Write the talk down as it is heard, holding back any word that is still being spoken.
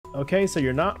Okay, so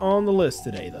you're not on the list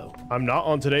today, though. I'm not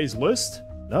on today's list?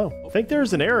 No. I think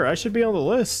there's an error. I should be on the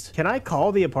list. Can I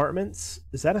call the apartments?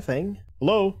 Is that a thing?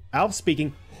 Hello? Alf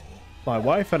speaking. My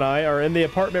wife and I are in the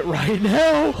apartment right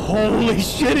now. Holy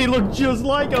shit, he looked just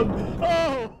like him.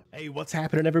 Oh! Hey, what's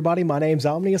happening, everybody? My name's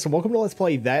Omniyis, and welcome to Let's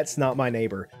Play That's Not My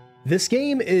Neighbor. This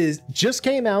game just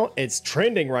came out. It's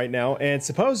trending right now, and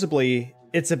supposedly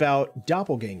it's about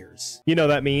doppelgangers. You know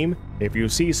that meme? If you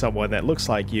see someone that looks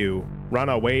like you, run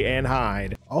away and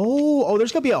hide. Oh,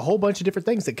 there's gonna be a whole bunch of different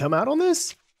things that come out on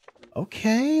this?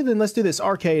 Okay, then let's do this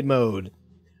arcade mode.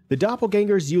 The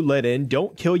doppelgangers you let in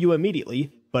don't kill you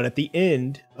immediately, but at the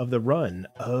end of the run.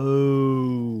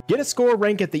 Oh. Get a score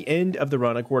rank at the end of the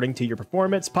run according to your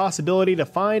performance. Possibility to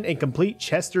find and complete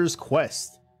Chester's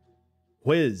quest.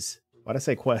 Quiz. Why'd I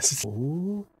say quest?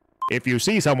 Ooh. If you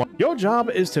see someone, your job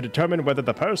is to determine whether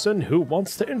the person who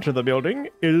wants to enter the building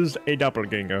is a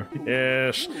doppelganger.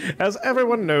 Yes, as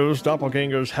everyone knows,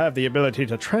 doppelgangers have the ability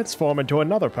to transform into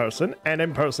another person and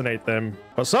impersonate them.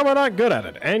 But some are not good at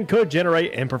it and could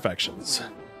generate imperfections.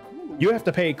 You have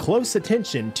to pay close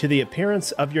attention to the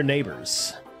appearance of your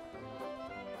neighbors.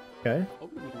 Okay.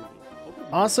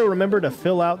 Also remember to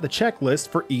fill out the checklist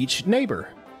for each neighbor.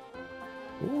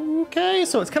 Okay,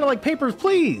 so it's kind of like Papers,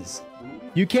 Please.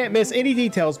 You can't miss any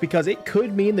details because it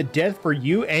could mean the death for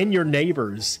you and your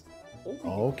neighbors.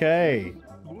 Okay.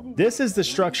 This is the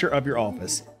structure of your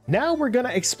office. Now we're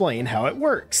gonna explain how it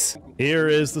works. Here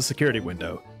is the security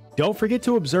window. Don't forget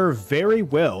to observe very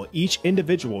well each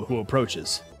individual who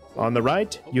approaches. On the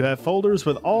right, you have folders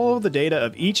with all the data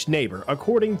of each neighbor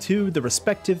according to the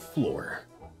respective floor.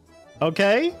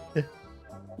 Okay?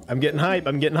 I'm getting hype.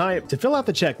 To fill out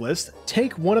the checklist,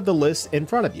 take one of the lists in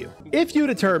front of you. If you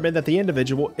determine that the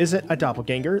individual isn't a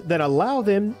doppelganger, then allow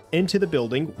them into the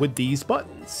building with these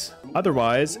buttons.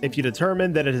 Otherwise, if you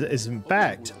determine that it is in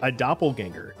fact a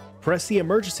doppelganger, press the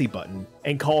emergency button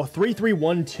and call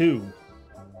 3312.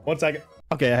 1 second.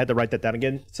 Okay, I had to write that down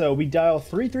again. So we dial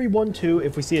 3312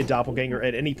 if we see a doppelganger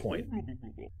at any point.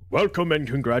 Welcome and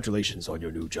congratulations on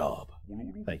your new job.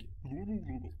 Thank you.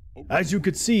 As you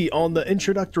could see on the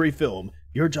introductory film,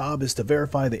 your job is to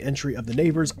verify the entry of the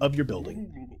neighbors of your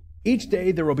building. Each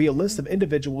day there will be a list of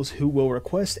individuals who will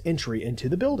request entry into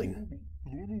the building.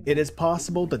 It is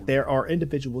possible that there are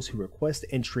individuals who request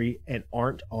entry and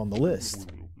aren't on the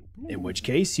list, in which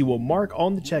case you will mark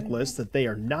on the checklist that they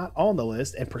are not on the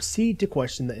list and proceed to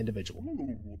question the individual.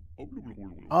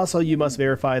 Also, you must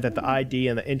verify that the ID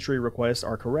and the entry requests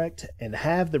are correct and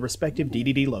have the respective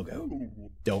DDD logo.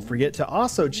 Don't forget to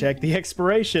also check the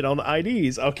expiration on the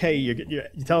IDs. Okay, you're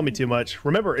telling me too much.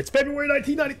 Remember, it's February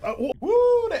 1990.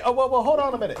 Well, hold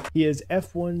on a minute. He is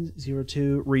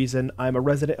F102. Reason, I'm a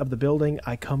resident of the building.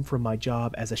 I come from my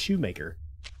job as a shoemaker.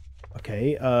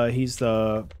 Okay, he's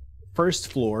the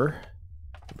first floor,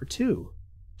 number 2.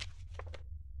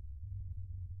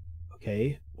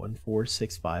 Okay,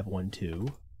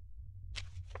 146512.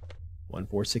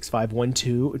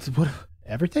 146512. It's what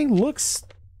everything looks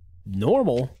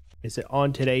normal. Is it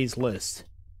on today's list?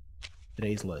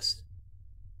 Today's list.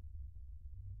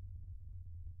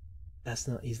 That's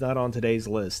not, he's not on today's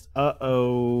list.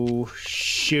 Uh-oh,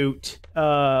 shoot.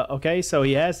 Okay, so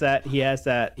he has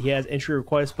entry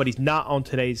requests, but he's not on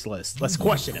today's list. Let's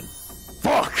question him.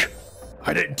 Fuck!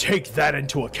 I didn't take that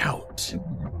into account.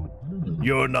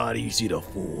 You're not easy to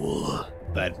fool.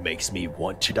 That makes me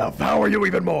want to devour you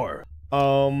even more.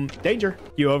 Danger.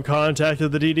 You have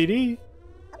contacted the DDD.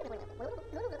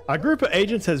 A group of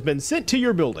agents has been sent to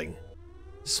your building.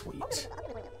 Sweet.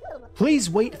 Please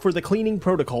wait for the cleaning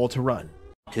protocol to run.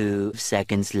 2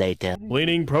 seconds later.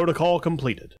 Cleaning protocol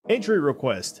completed. Entry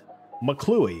request.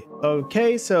 McClooey.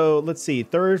 Okay, so let's see.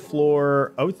 3rd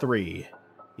floor, 03.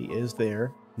 He is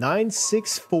there.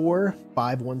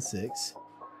 964516.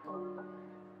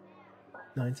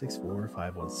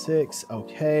 964516.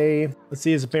 Okay. Let's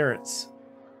see his appearance.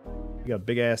 You got a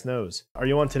big ass nose. Are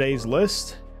you on today's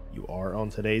list? You are on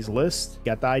today's list.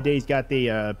 Got the IDs, got the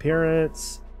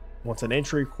appearance. Wants an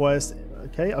entry request.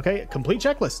 Okay. Complete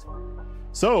checklist.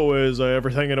 So, is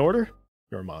everything in order?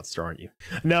 You're a monster, aren't you?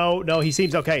 No, he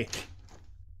seems okay.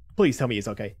 Please tell me he's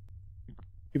okay.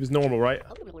 He was normal, right?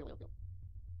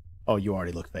 Oh, you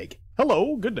already look fake.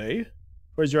 Hello, good day.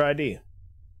 Where's your ID?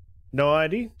 No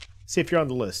ID? See if you're on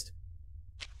the list.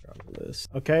 You're on the list.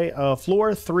 Okay,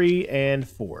 floor 3 and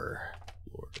 4.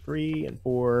 Floor 3 and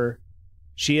 4.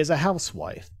 She is a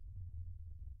housewife.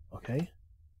 Okay.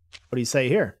 What do you say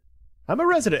here? I'm a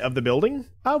resident of the building.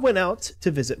 I went out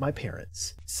to visit my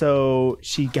parents. So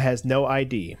she has no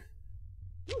ID.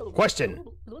 Question.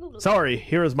 Sorry,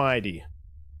 here is my ID.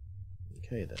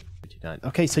 Okay then. 59.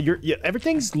 Okay, so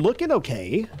everything's looking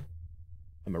okay.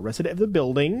 I'm a resident of the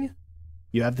building.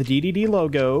 You have the DDD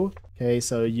logo. Okay,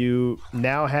 so you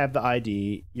now have the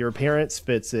ID. Your appearance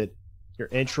fits it. Your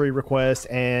entry request,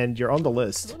 and you're on the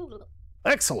list.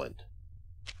 Excellent.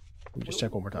 Let me just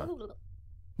check one more time.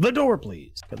 The door,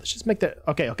 please. Okay, let's just make that.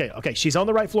 Okay. She's on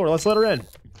the right floor. Let's let her in.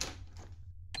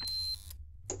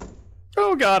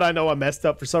 Oh God, I know I messed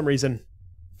up for some reason.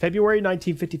 February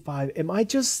 1955. Am I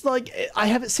just like, I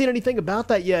haven't seen anything about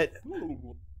that yet.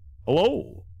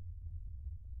 Hello.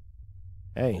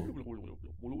 Hey.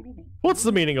 What's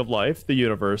the meaning of life, the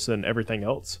universe, and everything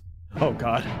else? Oh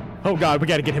God. Oh God, we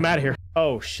gotta get him out of here.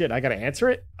 Oh shit, I gotta answer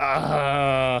it?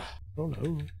 Oh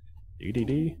no.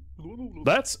 DDD.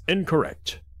 That's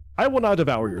incorrect. I will not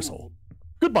devour your soul.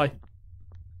 Goodbye.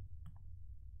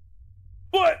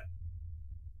 What?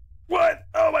 What?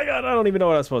 Oh my God, I don't even know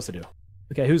what I'm supposed to do.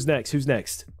 Okay, who's next? Who's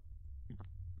next?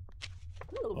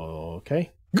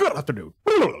 Okay. Good afternoon.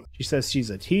 She says she's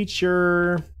a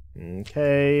teacher.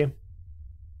 Okay.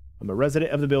 I'm a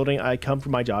resident of the building. I come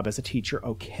from my job as a teacher.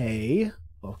 Okay.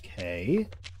 Okay.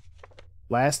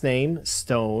 Last name,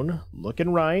 Stone.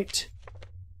 Looking right.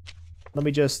 Let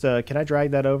me just, can I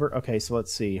drag that over? Okay, so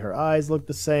let's see. Her eyes look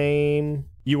the same.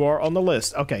 You are on the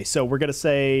list. Okay, so we're going to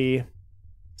say,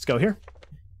 let's go here.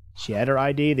 She had her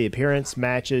ID. The appearance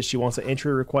matches. She wants an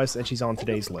entry request, and she's on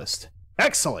today's list.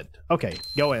 Excellent. Okay,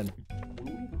 go in.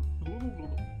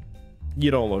 You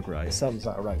don't look right. Something's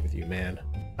not right with you, man.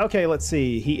 Okay, let's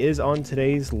see. He is on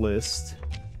today's list.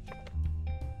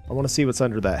 I want to see what's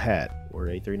under that hat.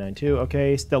 48392.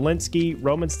 Okay, Stilinski,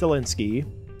 Roman Stilinski.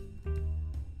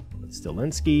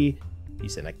 Stilinski.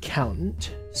 He's an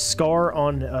accountant. Scar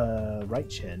on right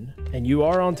chin. And you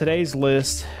are on today's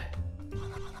list.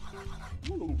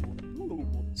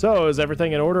 So, is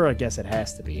everything in order? I guess it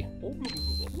has to be.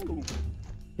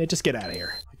 Yeah, just get out of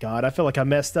here. God, I feel like I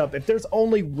messed up. If there's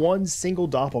only one single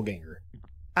doppelganger,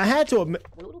 I had to admit.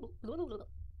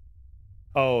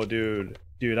 Oh, dude.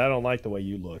 Dude, I don't like the way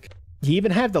you look. You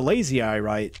even have the lazy eye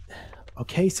right.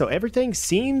 Okay, so everything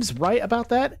seems right about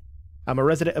that. I'm a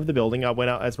resident of the building. I went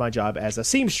out as my job as a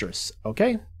seamstress.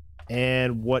 Okay.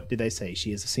 And what did they say?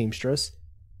 She is a seamstress.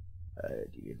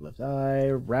 Left eye,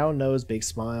 round nose, big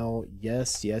smile.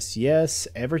 Yes, yes, yes.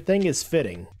 Everything is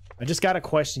fitting. I just gotta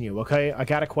question you, okay? I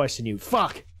gotta question you.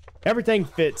 Fuck! Everything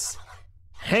fits.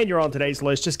 And you're on today's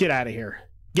list. Just get out of here.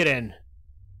 Get in.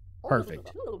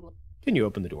 Perfect. Can you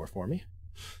open the door for me?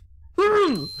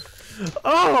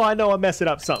 Oh, I know I'm messing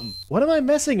up something. What am I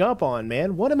messing up on,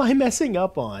 man? What am I messing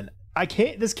up on? I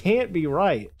can't, this can't be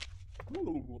right.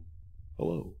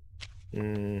 Hello.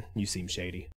 You seem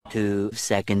shady. 2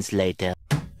 seconds later.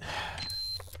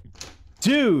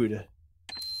 Dude!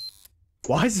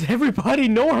 Why is everybody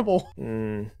normal?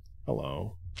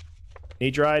 Hello.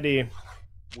 Need your ID.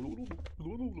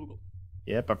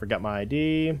 Yep, I forgot my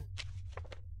ID.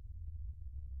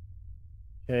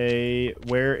 Okay,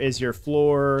 where is your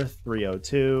floor?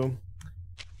 302.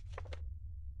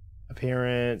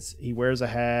 Appearance. He wears a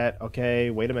hat.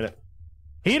 Okay, wait a minute.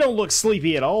 He don't look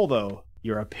sleepy at all, though.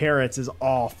 Your appearance is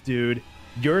off, dude.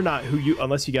 You're not who you...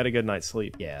 Unless you got a good night's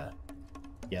sleep. Yeah.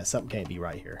 Yeah, something can't be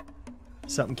right here.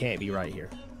 Something can't be right here.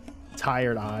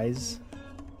 Tired eyes.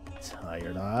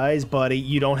 Tired eyes, buddy.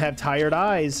 You don't have tired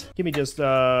eyes. Give me just,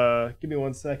 give me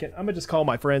 1 second. I'm gonna just call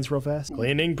my friends real fast.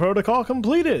 Cleaning protocol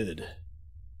completed.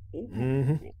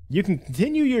 You can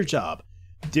continue your job.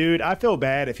 Dude, I feel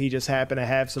bad if he just happened to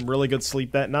have some really good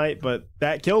sleep that night, but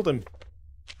that killed him.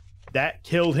 That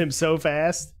killed him so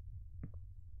fast.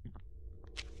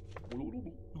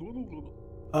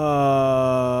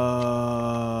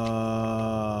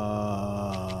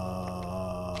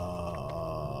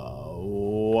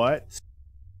 What?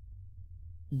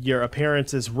 Your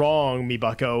appearance is wrong, me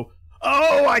bucko.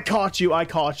 Oh, I caught you. I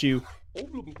caught you.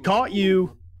 Caught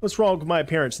you. What's wrong with my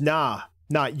appearance? Nah,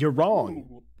 you're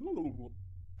wrong.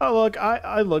 Oh, look,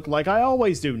 I look like I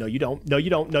always do. No, you don't. No,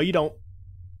 you don't. No, you don't.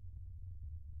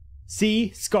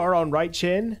 See? Scar on right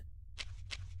chin?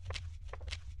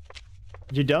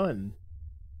 You're done.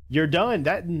 You're done.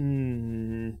 That...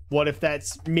 what if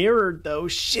that's mirrored, though?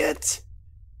 Shit!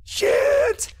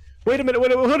 Shit! Wait a minute.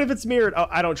 What if it's mirrored? Oh,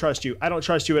 I don't trust you. I don't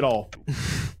trust you at all.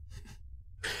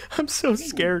 I'm so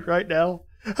scared right now.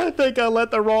 I think I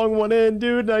let the wrong one in,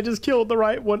 dude, and I just killed the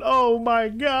right one. Oh, my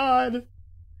God.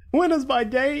 When does my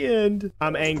day end?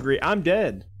 I'm angry. I'm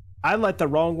dead. I let the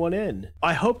wrong one in.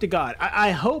 I hope to God.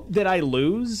 I hope that I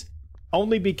lose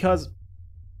only because...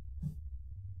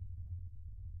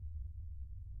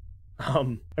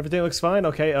 everything looks fine.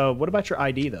 Okay, what about your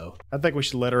ID, though? I think we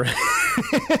should let her in.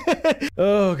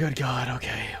 Oh, good God.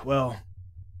 Okay, well,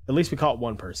 at least we caught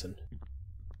one person.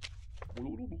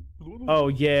 Oh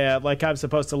yeah, like I'm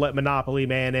supposed to let Monopoly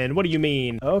Man in. What do you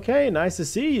mean? Okay, nice to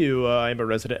see you. I'm a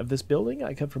resident of this building.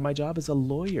 I come from my job as a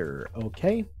lawyer.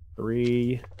 Okay,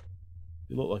 3.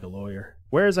 You look like a lawyer.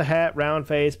 Wears a hat, round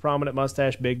face, prominent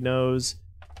mustache, big nose.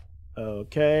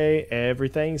 Okay,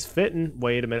 everything's fitting.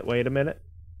 Wait a minute.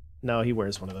 No, he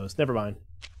wears one of those. Never mind.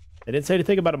 They didn't say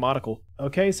anything about a monocle.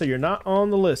 Okay, so you're not on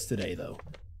the list today, though.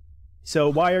 So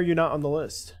why are you not on the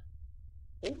list?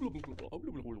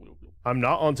 I'm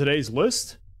not on today's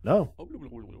list? No.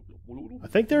 I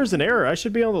think there's an error. I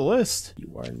should be on the list.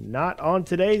 You are not on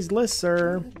today's list,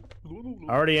 sir.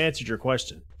 I already answered your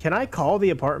question. Can I call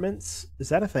the apartments? Is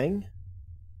that a thing?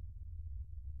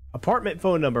 Apartment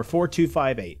phone number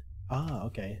 4258. Ah,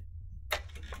 okay.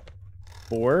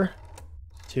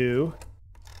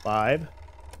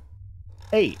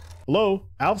 4258. Hello,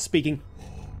 Alf speaking.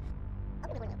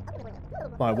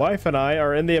 My wife and I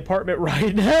are in the apartment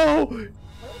right now.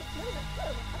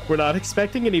 We're not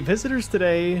expecting any visitors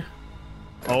today.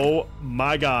 Oh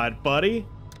my god, buddy.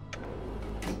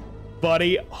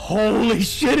 Buddy, holy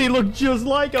shit, he looked just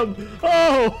like him.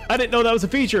 Oh, I didn't know that was a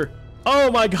feature.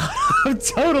 Oh my god, I've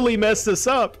totally messed this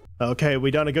up. Okay, we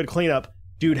done a good cleanup.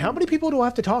 Dude, how many people do I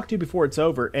have to talk to before it's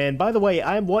over? And by the way,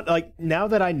 now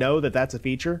that I know that that's a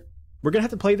feature, we're gonna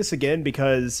have to play this again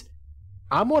because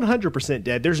I'm 100%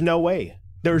 dead. There's no way.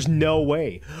 There's no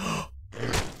way.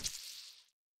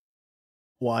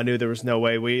 Well, I knew there was no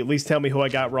way. At least tell me who I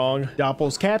got wrong.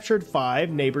 Doppels captured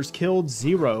 5, neighbors killed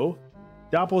 0.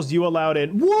 Doppels you allowed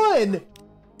in 1.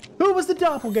 Who was the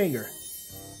doppelganger?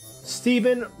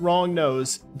 Steven, wrong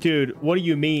nose. Dude, what do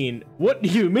you mean? What do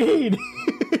you mean?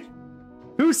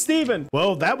 Who's Steven?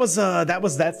 Well, that's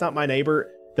not my neighbor.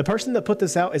 The person that put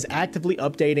this out is actively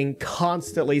updating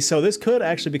constantly, so this could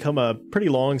actually become a pretty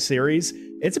long series.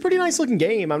 It's a pretty nice looking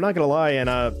game, I'm not gonna lie, and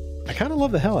I kind of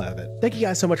love the hell out of it. Thank you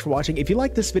guys so much for watching. If you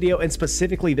like this video, and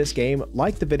specifically this game,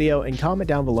 like the video and comment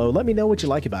down below. Let me know what you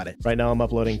like about it. Right now I'm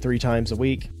uploading 3 times a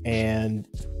week, and,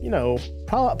 you know,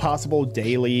 possible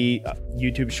daily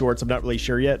YouTube shorts. I'm not really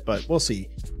sure yet, but we'll see.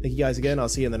 Thank you guys again. I'll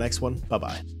see you in the next one.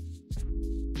 Bye-bye.